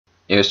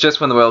It was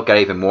just when the world got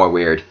even more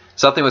weird.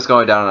 Something was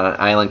going down on an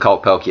island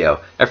called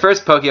Pokio. At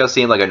first, Pokio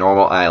seemed like a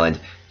normal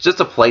island. Just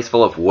a place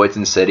full of woods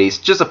and cities.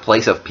 Just a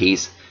place of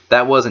peace.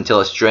 That was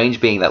until a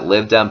strange being that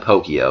lived on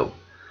Pokio.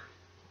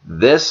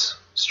 This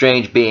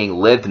strange being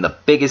lived in the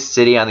biggest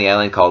city on the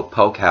island called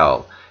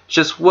Pokio.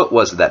 Just what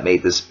was it that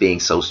made this being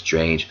so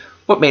strange?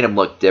 What made him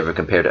look different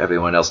compared to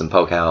everyone else in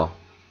Pokio?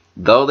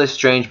 Though this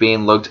strange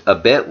being looked a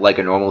bit like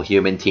a normal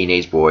human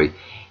teenage boy,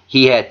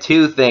 he had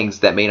two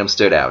things that made him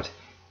stood out.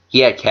 He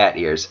had cat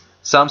ears.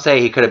 Some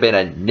say he could have been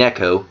a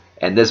Neko,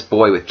 and this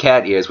boy with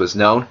cat ears was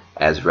known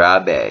as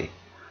Rabe.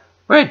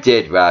 Where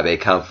did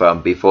Rabe come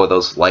from before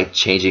those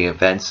life-changing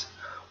events?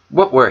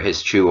 What were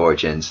his true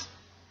origins?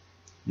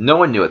 No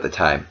one knew at the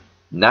time,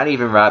 not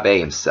even Rabe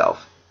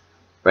himself.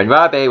 When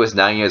Rabe was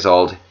 9 years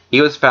old, he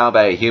was found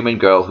by a human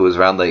girl who was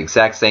around the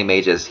exact same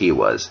age as he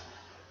was.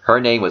 Her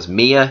name was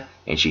Mia,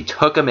 and she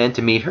took him in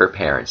to meet her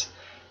parents.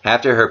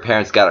 After her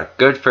parents got a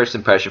good first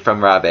impression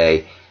from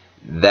Rabe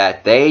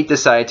that they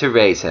decided to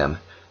raise him,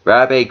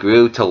 Rabe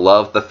grew to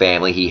love the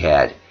family he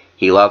had.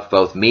 He loved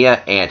both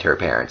Mia and her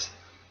parents.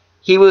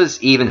 He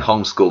was even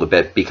homeschooled a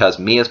bit because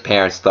Mia's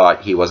parents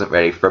thought he wasn't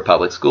ready for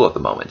public school at the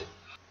moment.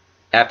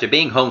 After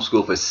being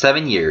homeschooled for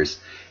 7 years,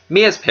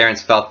 Mia's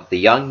parents felt that the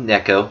young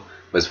Neko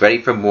was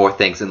ready for more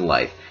things in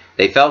life.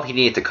 They felt he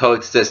needed to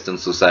coexist in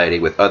society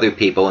with other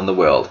people in the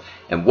world,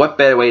 and what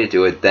better way to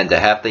do it than to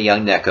have the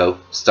young Neko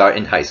start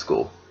in high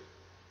school.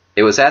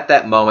 It was at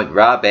that moment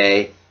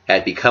Rabe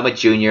had become a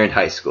junior in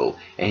high school,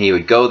 and he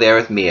would go there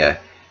with Mia.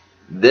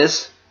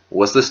 This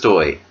was the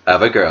story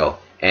of a girl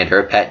and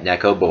her pet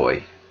Neko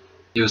Boy.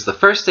 It was the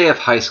first day of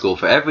high school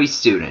for every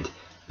student,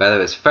 whether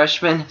it was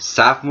freshman,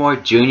 sophomore,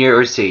 junior,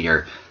 or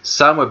senior.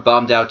 Some were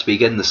bummed out to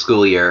begin the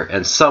school year,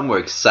 and some were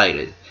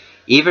excited.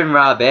 Even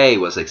Rabe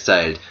was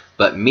excited,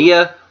 but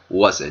Mia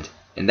wasn't,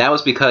 and that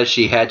was because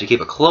she had to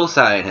keep a close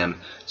eye on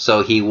him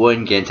so he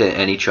wouldn't get into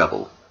any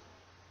trouble.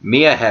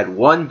 Mia had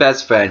one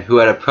best friend who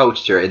had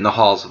approached her in the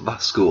halls of the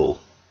school.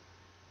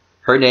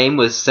 Her name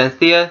was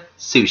Cynthia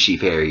Sushi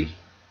Perry.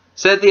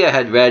 Cynthia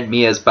had read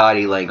Mia's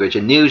body language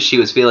and knew she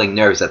was feeling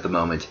nervous at the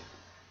moment.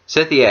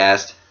 Cynthia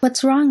asked,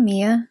 "What's wrong,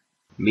 Mia?"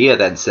 Mia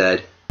then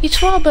said,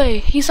 "It's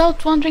Rabe. He's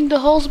out wandering the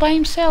halls by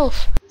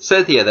himself."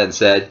 Cynthia then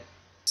said,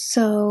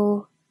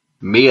 "So..."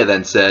 Mia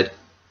then said,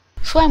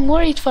 "So I'm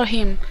worried for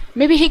him.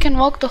 Maybe he can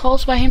walk the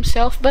halls by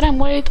himself, but I'm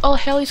worried all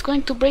hell is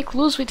going to break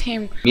loose with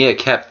him." Mia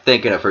kept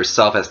thinking of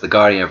herself as the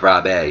guardian of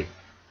Rabe.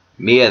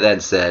 Mia then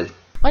said,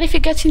 "What if he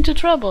gets into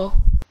trouble?"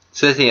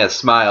 Cynthia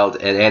smiled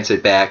and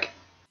answered back,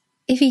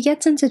 "If he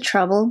gets into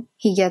trouble,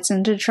 he gets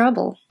into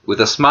trouble." With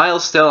a smile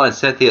still on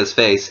Cynthia's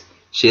face,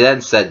 she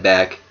then said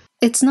back,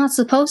 "It's not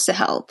supposed to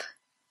help.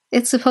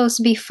 It's supposed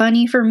to be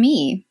funny for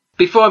me."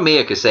 Before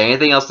Mia could say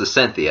anything else to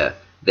Cynthia,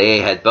 they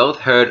had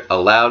both heard a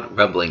loud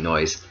rumbling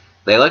noise.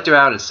 They looked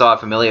around and saw a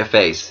familiar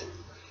face.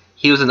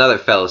 He was another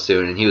fellow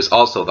student, and he was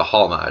also the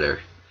hall monitor.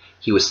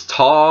 He was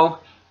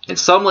tall, and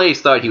some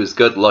ladies thought he was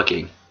good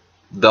looking,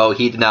 though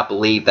he did not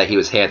believe that he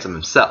was handsome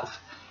himself.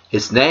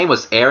 His name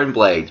was Aaron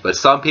Blade, but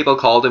some people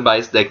called him by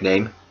his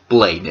nickname,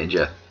 Blade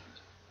Ninja.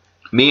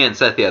 Mia and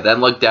Cynthia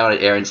then looked down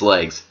at Aaron's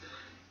legs.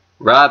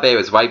 Rabe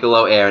was right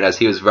below Aaron as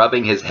he was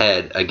rubbing his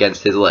head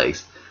against his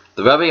legs.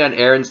 The rubbing on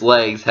Aaron's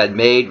legs had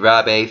made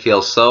Rabe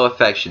feel so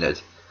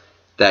affectionate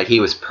that he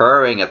was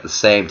purring at the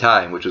same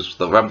time, which was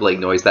the rumbling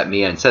noise that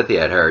Mia and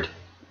Cynthia had heard.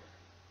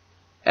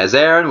 As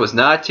Aaron was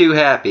not too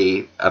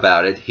happy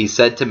about it, he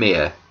said to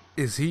Mia,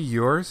 "Is he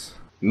yours?"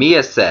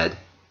 Mia said,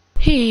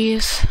 "He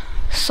is.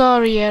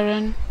 Sorry,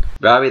 Aaron."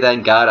 Rabe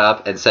then got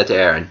up and said to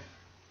Aaron,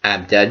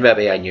 "I'm done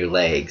rubbing on your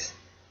legs.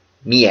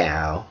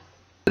 Meow."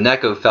 The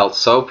Neko felt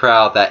so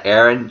proud that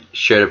Aaron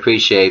should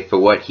appreciate for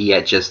what he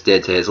had just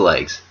did to his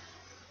legs.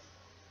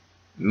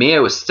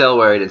 Mia was still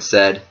worried and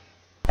said,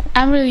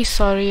 "I'm really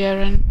sorry,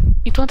 Aaron.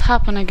 It won't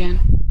happen again."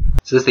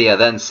 Cynthia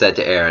then said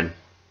to Aaron,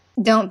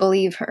 "Don't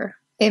believe her.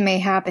 It may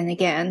happen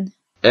again."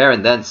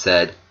 Aaron then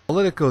said, "I'll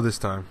let it go this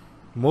time.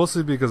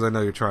 Mostly because I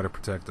know you're trying to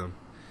protect him.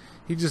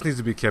 He just needs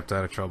to be kept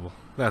out of trouble.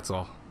 That's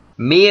all."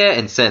 Mia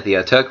and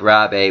Cynthia took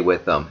Rabe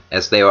with them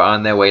as they were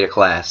on their way to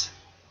class.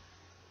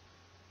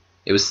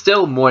 It was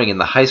still morning in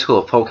the high school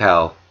of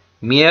Pokal.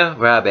 Mia,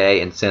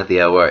 Rabe, and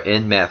Cynthia were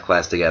in math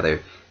class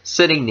together,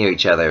 sitting near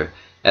each other.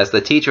 As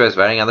the teacher was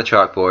writing on the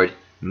chalkboard,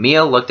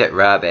 Mia looked at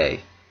Rabe.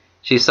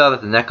 She saw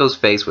that the Neko's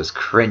face was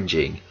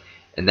cringing,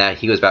 and that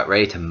he was about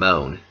ready to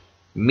moan.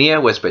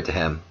 Mia whispered to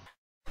him,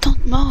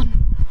 "Don't moan."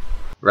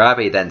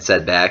 Rabe then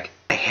said back,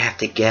 "I have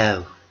to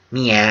go.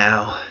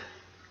 Meow."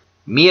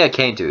 Mia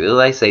came to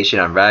realization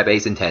on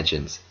Rabe's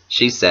intentions.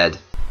 She said,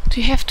 "Do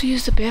you have to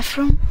use the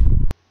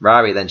bathroom?"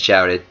 Rabe then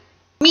shouted,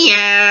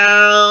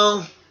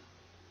 "Meow!"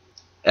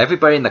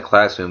 Everybody in the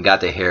classroom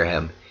got to hear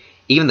him.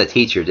 Even the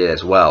teacher did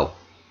as well.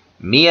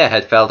 Mia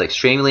had felt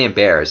extremely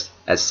embarrassed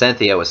as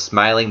Cynthia was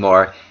smiling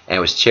more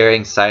and was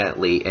cheering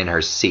silently in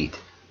her seat.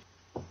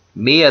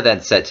 Mia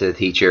then said to the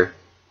teacher,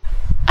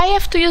 "I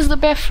have to use the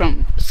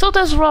bathroom. So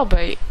does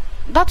Rabe.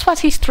 That's what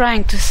he's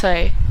trying to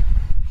say."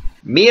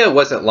 Mia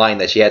wasn't lying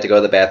that she had to go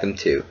to the bathroom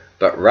too,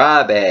 But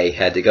Rabe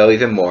had to go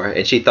even more,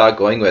 and she thought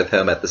going with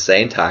him at the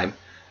same time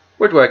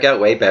would work out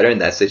way better in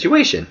that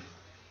situation.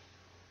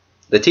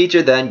 The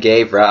teacher then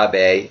gave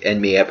Rabe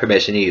and Mia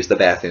permission to use the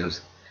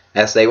bathrooms.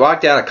 As they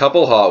walked down a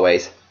couple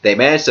hallways, they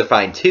managed to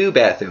find 2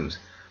 bathrooms,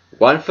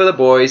 one for the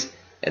boys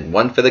and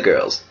one for the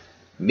girls.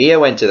 Mia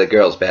went to the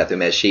girls'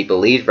 bathroom as she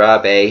believed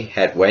Rabe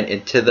had went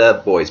into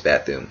the boys'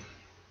 bathroom.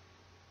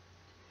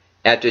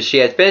 After she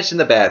had finished in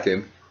the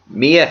bathroom,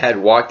 Mia had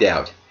walked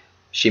out.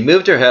 She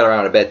moved her head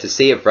around a bit to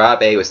see if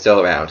Rabe was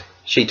still around.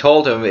 She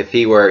told him if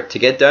he were to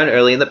get done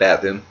early in the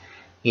bathroom,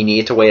 he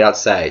needed to wait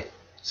outside,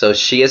 so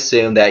she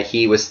assumed that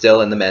he was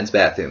still in the men's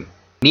bathroom.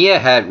 Mia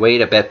had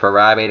waited a bit for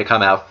Rabe to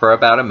come out for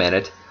about a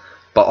minute,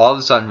 but all of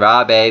a sudden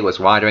Rabe was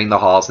wandering the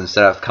halls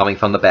instead of coming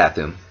from the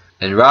bathroom.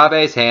 In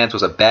Rabe's hands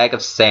was a bag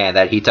of sand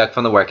that he took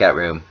from the workout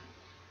room.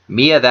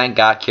 Mia then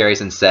got curious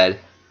and said,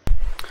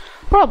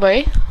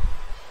 Rabe,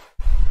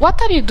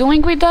 what are you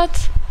doing with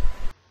that?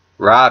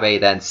 Rabe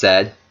then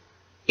said,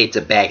 It's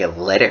a bag of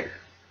litter.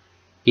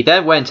 He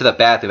then went into the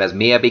bathroom as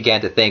Mia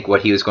began to think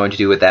what he was going to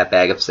do with that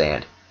bag of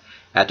sand.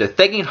 After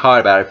thinking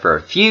hard about it for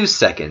a few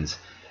seconds,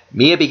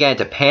 Mia began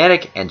to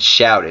panic and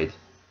shouted.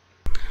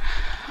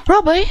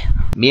 Rabe?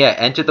 Mia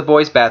entered the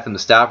boys' bathroom to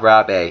stop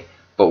Rabe,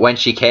 but when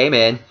she came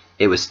in,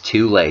 it was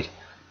too late.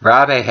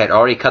 Rabe had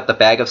already cut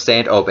the bag of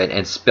sand open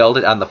and spilled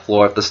it on the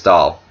floor of the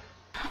stall.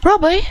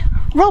 Rabe,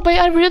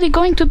 I'm really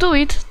going to do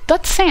it.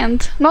 That's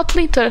sand, not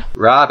litter.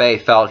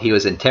 Rabe felt he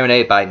was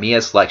intimidated by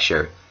Mia's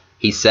lecture.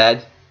 He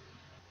said,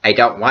 I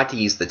don't want to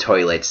use the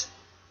toilets.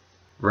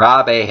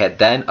 Rabe had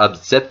then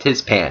unzipped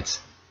his pants.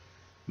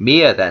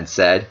 Mia then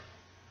said,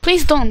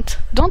 Please don't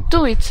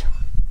do it.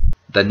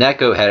 The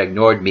Neko had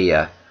ignored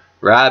Mia.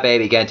 Rabe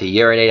began to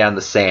urinate on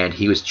the sand.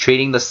 He was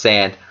treating the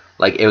sand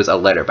like it was a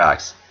litter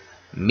box.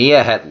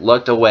 Mia had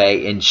looked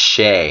away in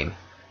shame,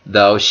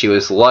 though she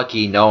was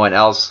lucky no one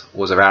else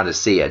was around to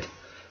see it.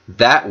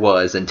 That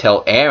was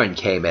until Aaron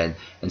came in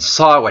and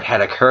saw what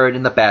had occurred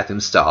in the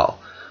bathroom stall.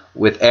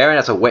 With Aaron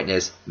as a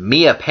witness,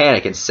 Mia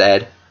panicked and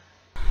said,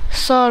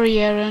 Sorry,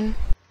 Aaron.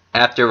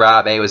 After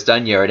Rabe was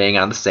done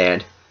urinating on the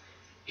sand,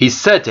 he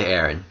said to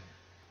Aaron,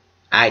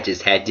 I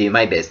just had to do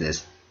my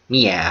business.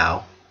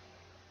 Meow.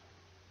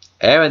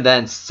 Aaron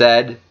then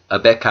said, a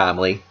bit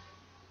calmly,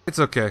 It's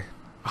okay.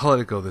 I'll let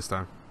it go this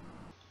time.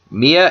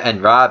 Mia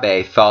and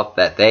Rabe felt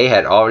that they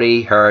had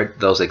already heard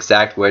those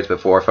exact words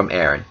before from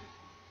Aaron.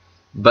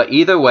 But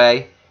either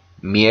way,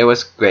 Mia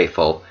was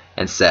grateful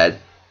and said,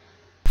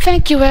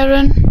 Thank you,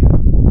 Aaron.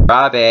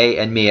 Rabe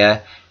and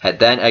Mia had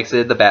then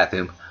exited the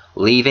bathroom,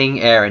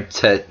 leaving Aaron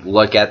to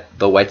look at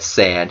the wet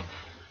sand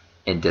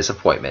in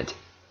disappointment.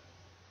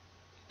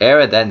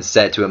 Aaron then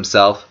said to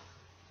himself,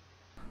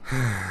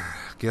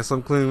 Guess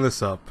I'm cleaning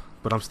this up,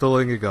 but I'm still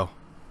letting it go.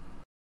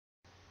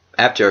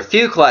 After a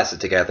few classes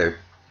together,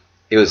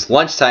 it was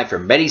lunchtime for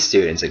many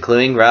students,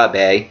 including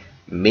Rabe,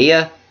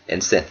 Mia,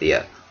 and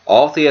Cynthia.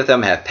 All 3 of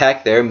them had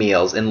packed their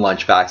meals in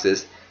lunch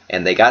boxes,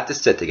 and they got to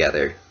sit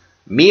together.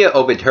 Mia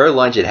opened her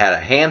lunch and had a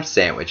ham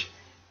sandwich,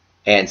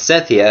 and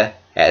Cynthia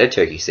had a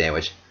turkey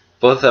sandwich.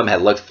 Both of them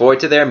had looked forward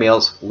to their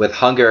meals with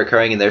hunger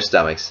occurring in their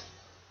stomachs.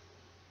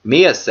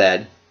 Mia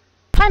said,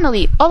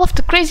 Finally, all of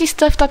the crazy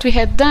stuff that we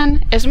had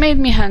done has made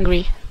me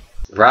hungry.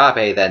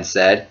 Rabe then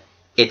said,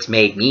 It's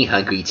made me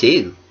hungry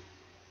too.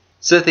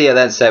 Cynthia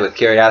then said with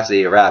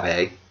curiosity to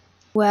Rabe,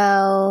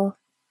 Well,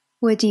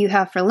 what do you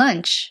have for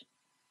lunch?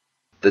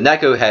 The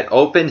Neko had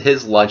opened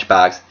his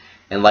lunchbox,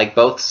 and like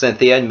both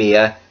Cynthia and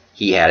Mia,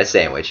 he had a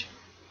sandwich.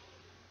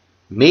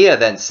 Mia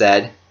then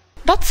said,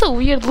 That's a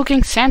weird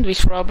looking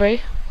sandwich,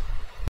 Rabe.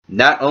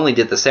 Not only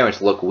did the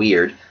sandwich look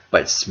weird,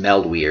 but it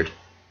smelled weird.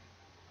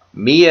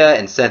 Mia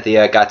and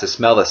Cynthia got to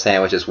smell the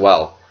sandwich as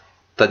well.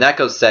 The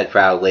Neko said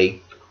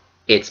proudly,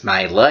 It's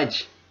my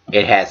lunch.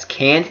 It has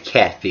canned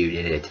cat food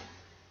in it.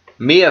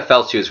 Mia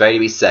felt she was ready to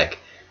be sick.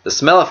 The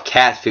smell of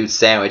cat food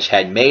sandwich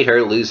had made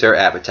her lose her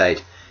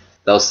appetite,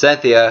 though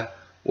Cynthia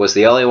was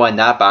the only one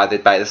not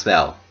bothered by the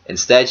smell.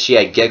 Instead, she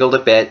had giggled a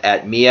bit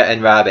at Mia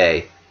and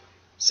Rabe.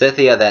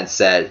 Cynthia then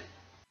said,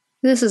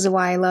 This is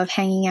why I love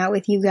hanging out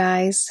with you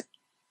guys.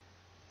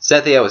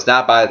 Cynthia was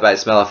not bothered by the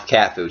smell of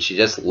cat food. She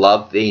just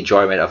loved the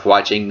enjoyment of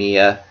watching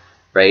Mia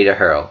ready to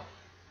hurl.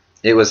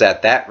 It was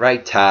at that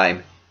right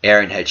time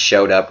Aaron had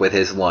showed up with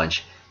his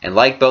lunch, and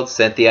like both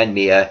Cynthia and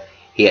Mia,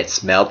 he had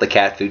smelled the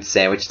cat food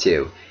sandwich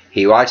too.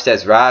 He watched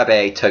as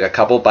Rabe took a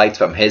couple bites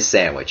from his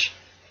sandwich.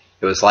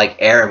 It was like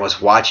Aaron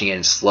was watching it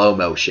in slow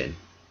motion.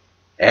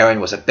 Aaron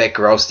was a bit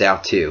grossed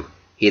out too.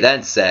 He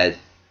then said,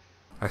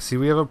 I see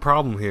we have a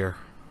problem here.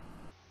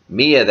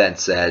 Mia then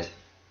said,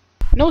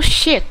 No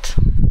shit.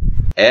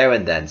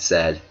 Aaron then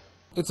said,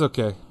 It's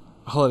okay.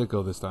 I'll let it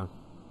go this time.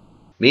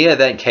 Mia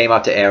then came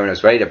up to Aaron and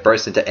was ready to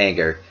burst into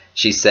anger.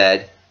 She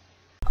said,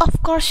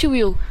 Of course you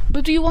will,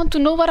 but do you want to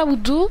know what I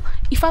would do?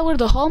 If I were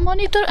the hall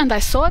monitor and I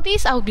saw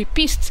this, I would be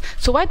pissed.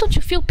 So why don't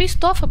you feel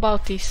pissed off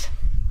about this?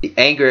 The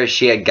angrier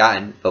she had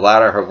gotten, the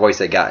louder her voice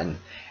had gotten.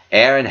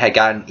 Aaron had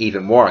gotten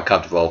even more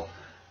uncomfortable.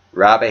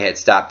 Rabe had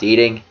stopped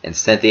eating, and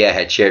Cynthia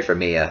had cheered for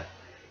Mia.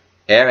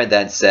 Aaron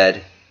then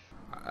said,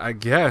 I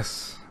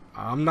guess.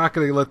 I'm not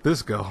gonna let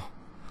this go.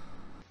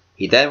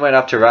 He then went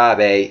up to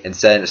Robbie and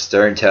said in a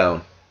stern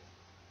tone,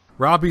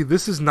 Robbie,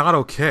 this is not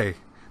okay.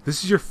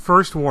 This is your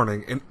first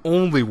warning and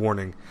only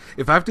warning.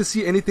 If I have to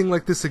see anything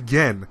like this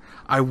again,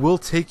 I will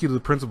take you to the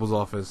principal's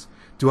office.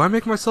 Do I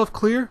make myself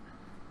clear?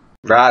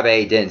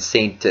 Robbie didn't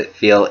seem to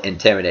feel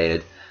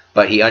intimidated,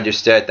 but he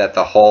understood that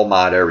the whole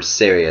matter was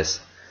serious.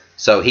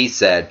 So he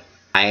said,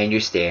 I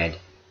understand.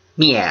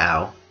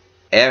 Meow.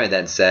 Aaron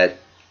then said,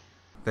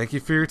 Thank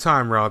you for your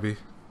time, Robbie.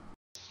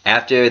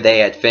 After they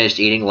had finished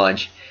eating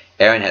lunch,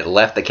 Aaron had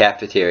left the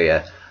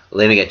cafeteria,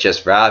 leaving it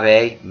just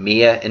Robbie,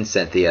 Mia, and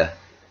Cynthia.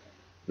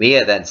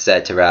 Mia then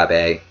said to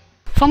Robbie,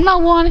 From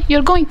now on,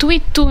 you're going to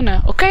eat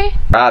tuna, okay?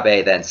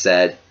 Robbie then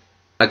said,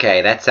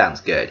 Okay, that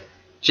sounds good.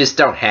 Just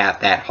don't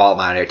have that hall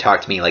monitor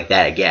talk to me like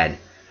that again.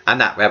 I'm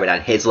not rubbing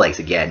on his legs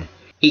again.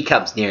 He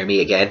comes near me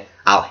again,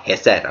 I'll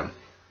hiss at him.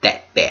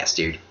 That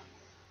bastard.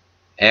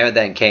 Aaron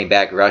then came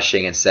back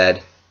rushing and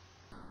said,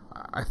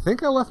 I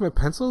think I left my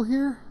pencil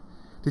here.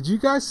 Did you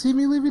guys see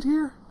me leave it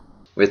here?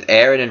 With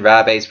Aaron and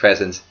Robbie's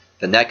presence,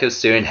 the Neko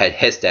student had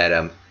hissed at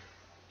him,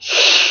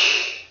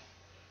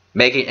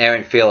 making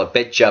Aaron feel a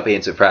bit jumpy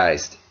and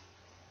surprised.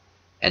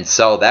 And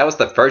so that was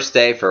the first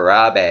day for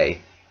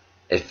Robbie.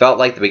 It felt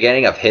like the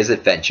beginning of his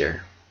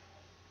adventure.